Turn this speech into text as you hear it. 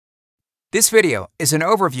This video is an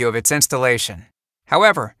overview of its installation.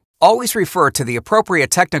 However, always refer to the appropriate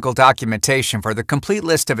technical documentation for the complete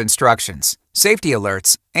list of instructions, safety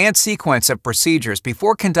alerts, and sequence of procedures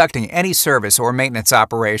before conducting any service or maintenance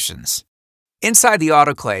operations. Inside the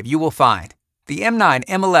AutoClave, you will find the M9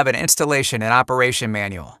 M11 Installation and Operation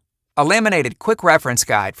Manual, a laminated quick reference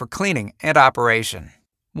guide for cleaning and operation,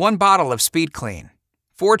 1 bottle of Speed Clean,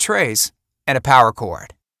 4 trays, and a power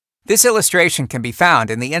cord. This illustration can be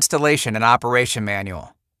found in the Installation and Operation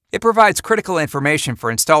Manual. It provides critical information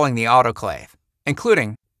for installing the AutoClave,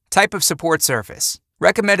 including type of support surface,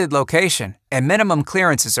 recommended location, and minimum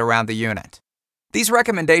clearances around the unit. These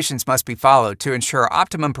recommendations must be followed to ensure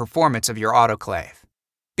optimum performance of your AutoClave.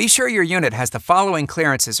 Be sure your unit has the following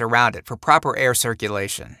clearances around it for proper air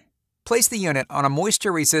circulation. Place the unit on a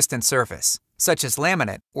moisture-resistant surface, such as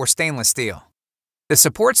laminate or stainless steel. The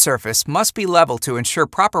support surface must be level to ensure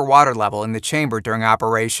proper water level in the chamber during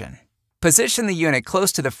operation. Position the unit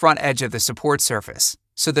close to the front edge of the support surface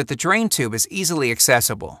so that the drain tube is easily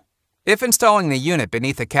accessible. If installing the unit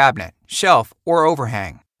beneath a cabinet, shelf, or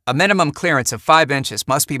overhang, a minimum clearance of 5 inches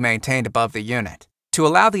must be maintained above the unit to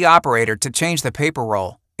allow the operator to change the paper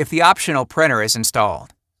roll if the optional printer is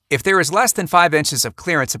installed. If there is less than 5 inches of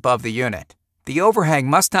clearance above the unit, the overhang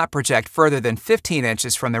must not project further than 15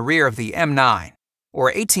 inches from the rear of the M9 or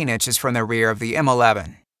 18 inches from the rear of the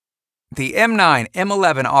M11. The M9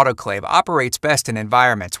 M11 AutoClave operates best in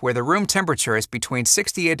environments where the room temperature is between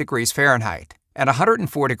 68 degrees Fahrenheit and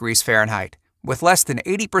 104 degrees Fahrenheit with less than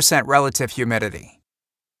 80% relative humidity.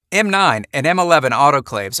 M9 and M11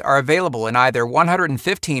 AutoClaves are available in either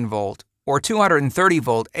 115-volt or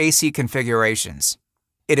 230-volt AC configurations.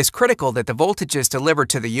 It is critical that the voltages delivered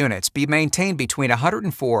to the units be maintained between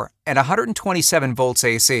 104 and 127 volts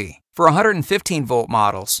AC for 115-volt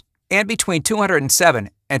models and between 207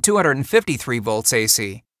 and 253 volts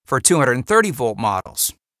AC for 230-volt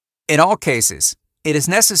models. In all cases, it is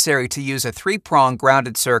necessary to use a 3-prong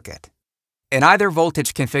grounded circuit. In either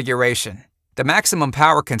voltage configuration, the maximum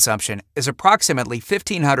power consumption is approximately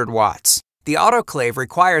 1500 watts. The AutoClave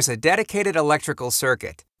requires a dedicated electrical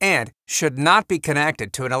circuit and should not be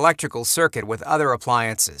connected to an electrical circuit with other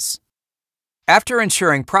appliances. After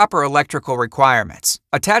ensuring proper electrical requirements,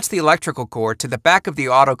 attach the electrical cord to the back of the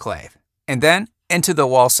AutoClave and then into the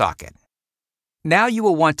wall socket. Now you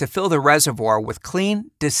will want to fill the reservoir with clean,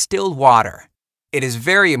 distilled water. It is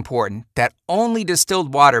very important that only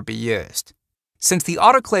distilled water be used. Since the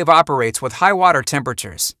AutoClave operates with high water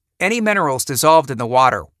temperatures, any minerals dissolved in the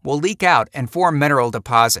water will leak out and form mineral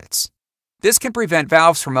deposits. This can prevent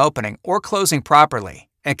valves from opening or closing properly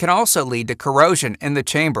and can also lead to corrosion in the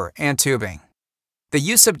chamber and tubing. The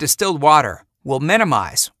use of distilled water will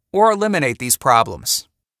minimize or eliminate these problems.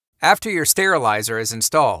 After your sterilizer is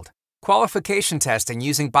installed, qualification testing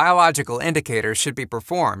using biological indicators should be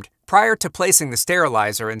performed prior to placing the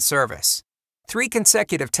sterilizer in service. 3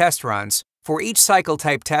 consecutive test runs for each cycle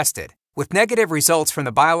type tested with negative results from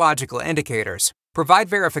the biological indicators provide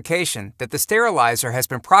verification that the sterilizer has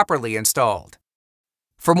been properly installed.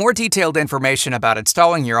 For more detailed information about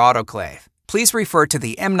installing your AutoClave, please refer to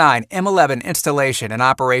the M9 M11 Installation and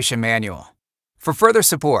Operation Manual. For further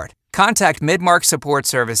support, contact Midmark Support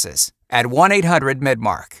Services at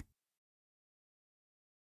 1-800-MIDMARK.